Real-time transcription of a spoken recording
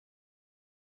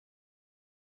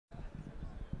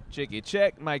Chicky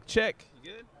check, mic check.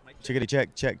 You good? Mic check. Chickity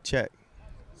check, check, check.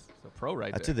 It's a pro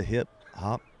right That's there. to the hip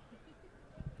hop.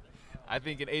 I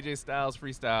think an AJ Styles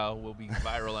freestyle will be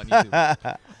viral on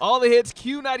YouTube. All the hits,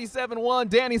 Q97.1.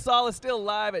 Danny Salas still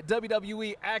live at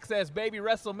WWE Access, baby.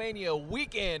 WrestleMania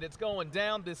weekend. It's going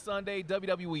down this Sunday,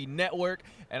 WWE Network.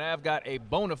 And I've got a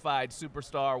bona fide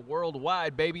superstar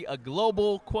worldwide, baby. A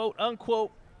global, quote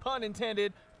unquote, pun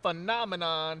intended,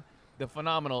 phenomenon. The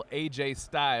phenomenal AJ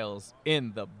Styles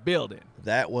in the building.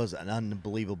 That was an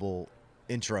unbelievable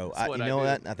intro.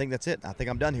 I think that's it. I think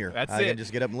I'm done here. I can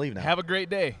just get up and leave now. Have a great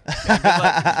day.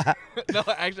 No,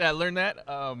 actually, I learned that.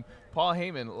 Paul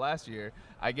Heyman last year.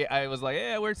 I was like,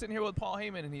 yeah, we're sitting here with Paul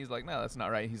Heyman, and he's like, no, that's not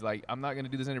right. He's like, I'm not going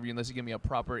to do this interview unless you give me a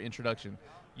proper introduction.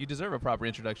 You deserve a proper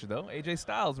introduction, though. AJ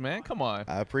Styles, man, come on.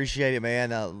 I appreciate it,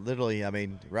 man. Literally, I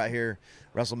mean, right here,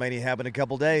 WrestleMania happened in a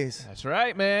couple days. That's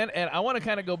right, man. And I want to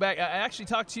kind of go back. I actually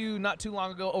talked to you not too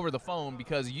long ago over the phone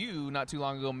because you, not too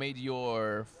long ago, made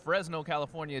your Fresno,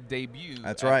 California debut.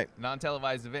 That's right.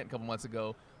 Non-televised event a couple months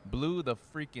ago. Blew the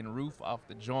freaking roof off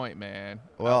the joint, man.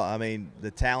 Well, I mean, the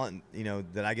talent,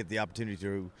 that I get the opportunity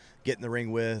to get in the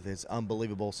ring with is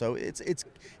unbelievable. So it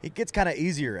gets kind of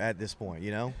easier at this point,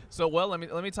 So, well, let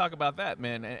me talk about that,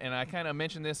 man. And I kind of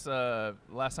mentioned this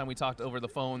last time we talked over the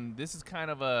phone. This is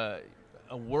kind of a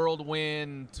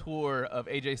whirlwind tour of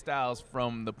AJ Styles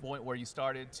from the point where you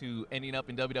started to ending up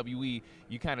in WWE.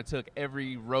 You kind of took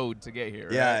every road to get here,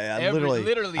 right? Yeah,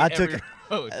 literally. I took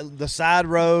road. The side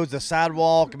roads, the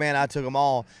sidewalk, man, I took them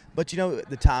all. But,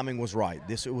 the timing was right.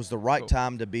 It was the right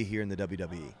time to be here in the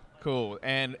WWE. Cool.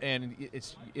 And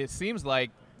it seems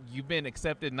like you've been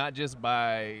accepted not just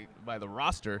by the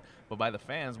roster, but by the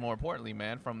fans, more importantly,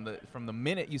 man. From the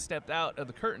minute you stepped out of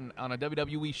the curtain on a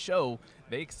WWE show,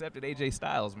 they accepted AJ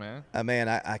Styles, man. Man,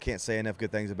 I can't say enough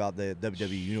good things about the WWE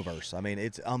universe. I mean,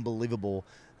 it's unbelievable.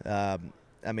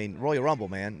 Royal Rumble,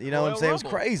 man. You know what I'm saying? It was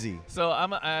crazy. So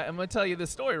I'm going to tell you this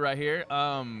story right here.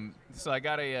 So I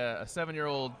got a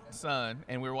 7-year-old son,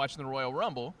 and we were watching the Royal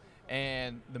Rumble,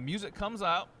 and the music comes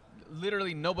out.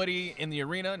 Literally nobody in the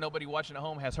arena, nobody watching at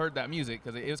home has heard that music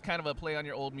because it was kind of a play on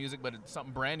your old music, but it's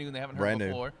something brand new and they haven't heard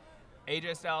before.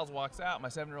 AJ Styles walks out. My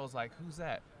 7-year-old's like, who's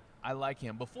that? I like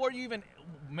him. Before you even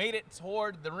made it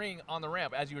toward the ring on the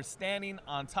ramp, as you were standing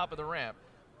on top of the ramp,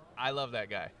 I love that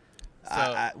guy.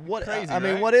 So, crazy,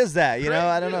 right? What is that?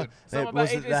 I don't know.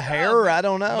 Was it the hair? I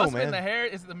don't know, man. Must have been the hair.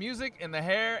 It's the music and the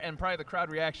hair, and probably the crowd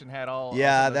reaction had all.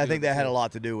 Yeah, I think that had a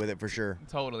lot to do with it for sure.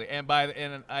 Totally. And I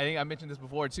think I mentioned this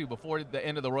before too. Before the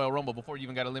end of the Royal Rumble, before you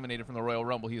even got eliminated from the Royal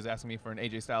Rumble, he was asking me for an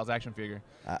AJ Styles action figure.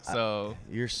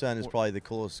 Your son is probably the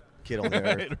coolest kid on the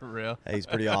earth. Real. Hey, he's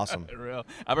pretty awesome. Real.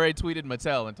 I've already tweeted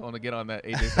Mattel and told him to get on that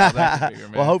AJ Styles action figure,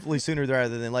 man. Well, hopefully sooner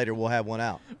rather than later we'll have one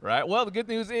out. Right. Well, the good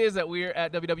news is that we're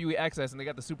at WWE Access and they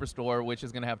got the Superstore, which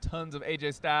is going to have tons of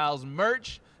AJ Styles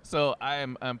merch. So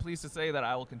I'm pleased to say that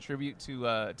I will contribute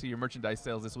to your merchandise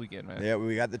sales this weekend, man. Yeah,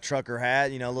 we got the trucker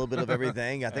hat, a little bit of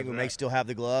everything. I think we may still have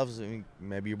the gloves.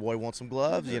 Maybe your boy wants some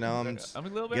gloves, I'm a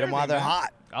little bit get them while they're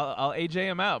hot. I'll AJ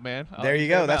them out, man. There you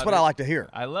go. That's what I like to hear.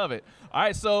 I love it. All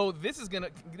right, so this has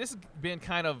been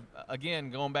kind of,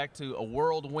 again, going back to a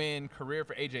whirlwind career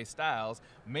for AJ Styles,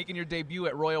 making your debut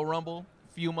at Royal Rumble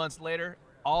a few months later,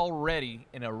 already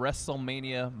in a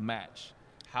WrestleMania match.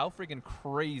 How freaking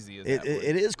crazy is that?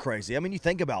 It is crazy. I mean, you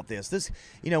think about this.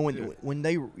 When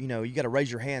they, you got to raise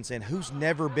your hand saying who's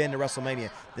never been to WrestleMania.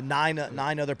 The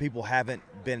nine other people haven't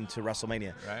been to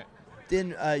WrestleMania. Right.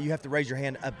 Then you have to raise your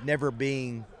hand of never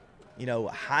being,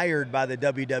 hired by the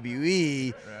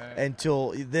WWE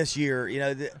until this year.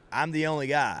 I'm the only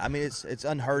guy. I mean, it's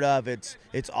unheard of. It's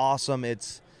awesome.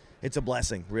 It's a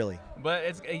blessing, really.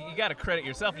 But you got to credit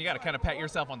yourself. You got to kind of pat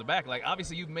yourself on the back. Like,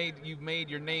 obviously, you've made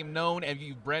your name known and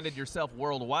you've branded yourself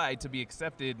worldwide to be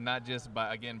accepted, not just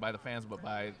by the fans, but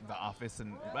by the office.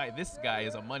 And this guy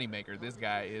is a moneymaker. This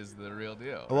guy is the real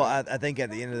deal. Well, I think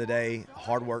at the end of the day,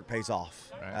 hard work pays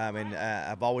off. Right. I mean,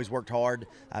 I've always worked hard.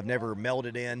 I've never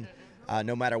melded in.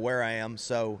 No matter where I am.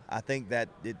 So I think that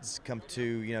it's come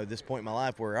to, this point in my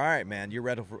life where, all right, man, you're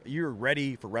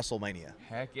ready for WrestleMania.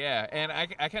 Heck yeah. And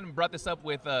I kind of brought this up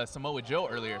with Samoa Joe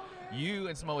earlier. You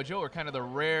and Samoa Joe are kind of the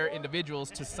rare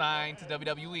individuals to sign to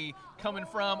WWE, coming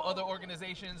from other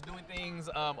organizations, doing things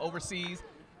overseas.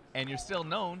 And you're still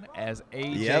known as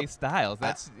AJ Styles.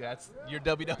 That's your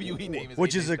WWE name is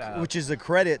AJ Styles. Which is a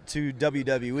credit to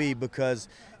WWE because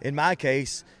in my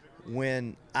case,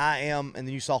 when I am, and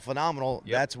then you saw Phenomenal,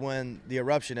 that's when the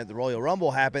eruption at the Royal Rumble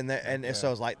happened, and so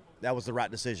I was like, that was the right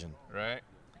decision. Right.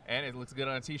 And it looks good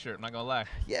on a T-shirt, I'm not going to lie.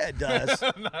 Yeah, it does.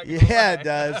 It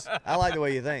does. I like the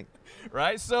way you think.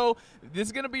 Right? So this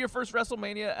is going to be your first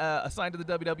WrestleMania assigned to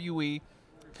the WWE.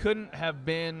 couldn't have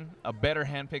been a better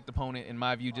handpicked opponent in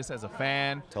my view, just as a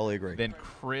fan. Totally agree. Than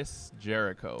Chris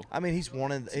Jericho. I mean, he's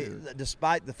one of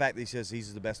despite the fact that he says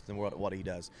he's the best in the world at what he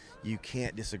does, you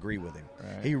can't disagree with him.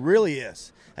 Right. He really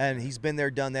is, and he's been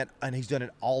there, done that, and he's done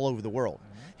it all over the world.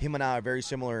 Him and I are very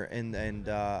similar in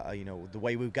you know, the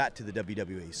way we've got to the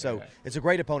WWE. So it's a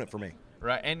great opponent for me.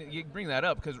 Right, and you bring that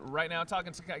up because right now,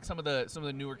 talking to some of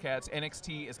the newer cats,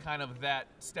 NXT is kind of that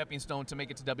stepping stone to make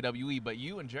it to WWE. But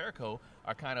you and Jericho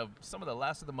are kind of some of the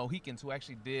last of the Mohicans who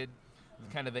actually did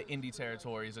kind of the indie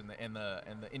territories and the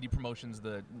indie promotions,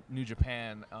 the New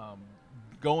Japan,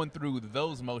 going through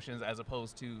those motions as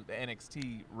opposed to the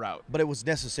NXT route. But it was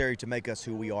necessary to make us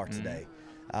who we are today.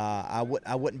 I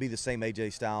wouldn't be the same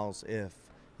AJ Styles if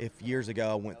years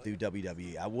ago I went through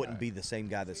WWE. I wouldn't be the same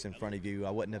guy that's in front of you. I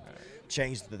wouldn't have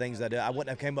changed the things I did. I wouldn't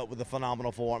have came up with a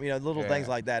phenomenal form. You know, little things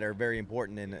like that are very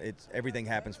important, and everything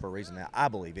happens for a reason now, I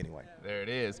believe, anyway. There it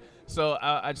is. So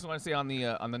I just want to say on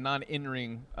the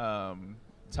non-in-ring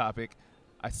topic,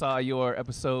 I saw your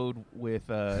episode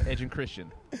with Edge and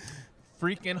Christian.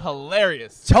 Freaking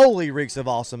hilarious. Totally reeks of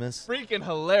awesomeness. Freaking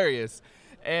hilarious.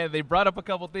 And they brought up a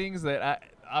couple things that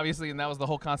obviously, and that was the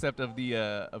whole concept of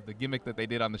the gimmick that they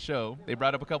did on the show. They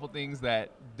brought up a couple things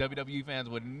that WWE fans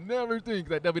would never think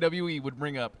that WWE would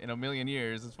bring up in a million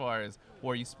years, as far as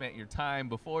where you spent your time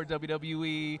before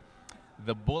WWE,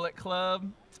 the Bullet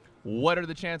Club. What are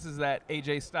the chances that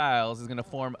AJ Styles is going to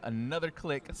form another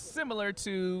clique similar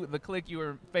to the clique you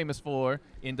were famous for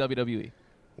in WWE?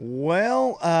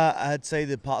 Well, I'd say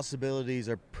the possibilities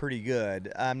are pretty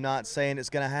good. I'm not saying it's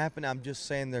going to happen. I'm just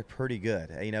saying they're pretty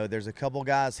good. You know, there's a couple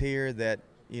guys here that,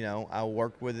 you know, I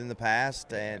worked with in the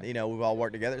past, and, you know, we've all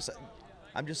worked together. So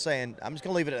I'm just saying, I'm just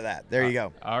going to leave it at that. There you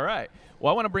go. All right.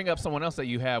 Well, I want to bring up someone else that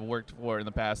you have worked for in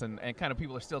the past, and kind of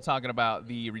people are still talking about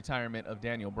the retirement of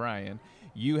Daniel Bryan.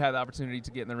 You had the opportunity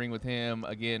to get in the ring with him,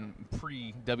 again,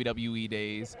 pre-WWE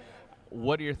days.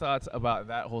 What are your thoughts about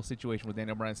that whole situation with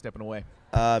Daniel Bryan stepping away?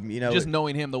 You know, just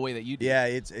knowing him the way that you do. Yeah,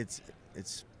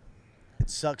 it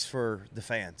sucks for the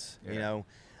fans. You know,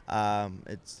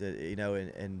 you know,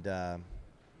 and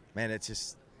man,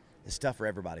 it's tough for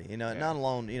everybody. You know, not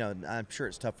alone. You know, I'm sure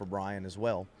it's tough for Bryan as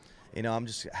well. You know, I'm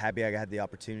just happy I had the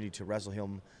opportunity to wrestle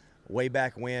him way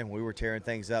back when we were tearing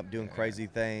things up, doing crazy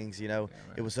things. You know,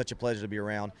 it was such a pleasure to be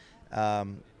around.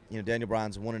 You know, Daniel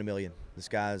Bryan's one in a million. This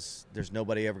guy's, there's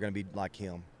nobody ever going to be like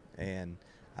him. And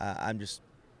I'm just,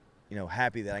 you know,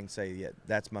 happy that I can say, yeah,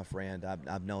 that's my friend.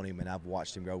 I've known him and I've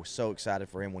watched him grow. I was so excited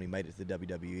for him when he made it to the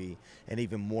WWE, and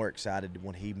even more excited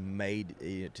when he made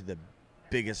it to the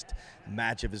biggest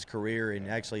match of his career and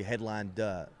actually headlined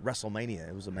Wrestlemania.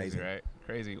 It was amazing. Right,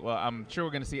 crazy. Well, I'm sure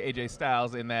we're going to see AJ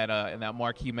Styles in that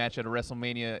marquee match at a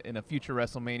WrestleMania, in a future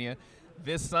WrestleMania.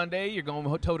 This Sunday, you're going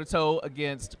toe-to-toe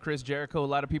against Chris Jericho. A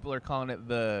lot of people are calling it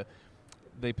the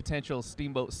potential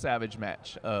Steamboat Savage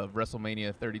match of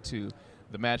WrestleMania 32.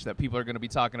 The match that people are going to be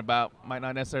talking about might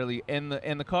not necessarily end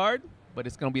the card, but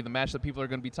it's going to be the match that people are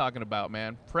going to be talking about,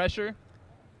 man. Pressure?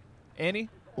 Any?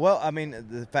 Well, I mean,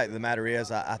 the fact of the matter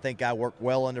is I think I work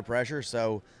well under pressure,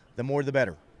 so the more the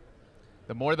better.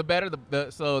 The more the better.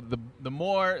 The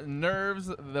more nerves,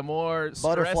 the more stress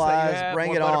butterflies, that you have, bring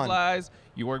more it on. butterflies,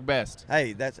 you work best.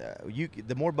 Hey, that's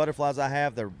the more butterflies I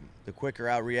have, the quicker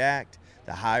I react,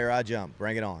 the higher I jump.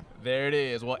 Bring it on. There it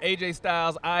is. Well, AJ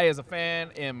Styles, I as a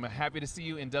fan am happy to see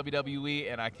you in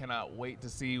WWE, and I cannot wait to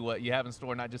see what you have in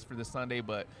store, not just for this Sunday,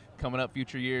 but coming up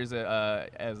future years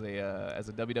as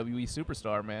a WWE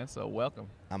superstar, man. So welcome.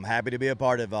 I'm happy to be a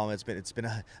part of it. It's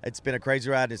been a crazy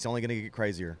ride. And it's only going to get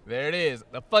crazier. There it is,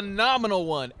 the phenomenal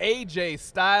one, AJ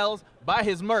Styles. Buy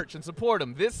his merch and support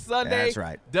him this Sunday. That's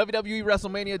right. WWE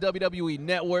WrestleMania, WWE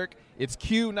Network. It's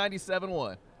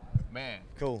Q97.1. Man.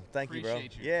 Cool. Thank you, bro.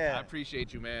 Yeah. I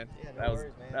appreciate you, man. Yeah, no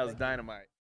worries, man. That was dynamite.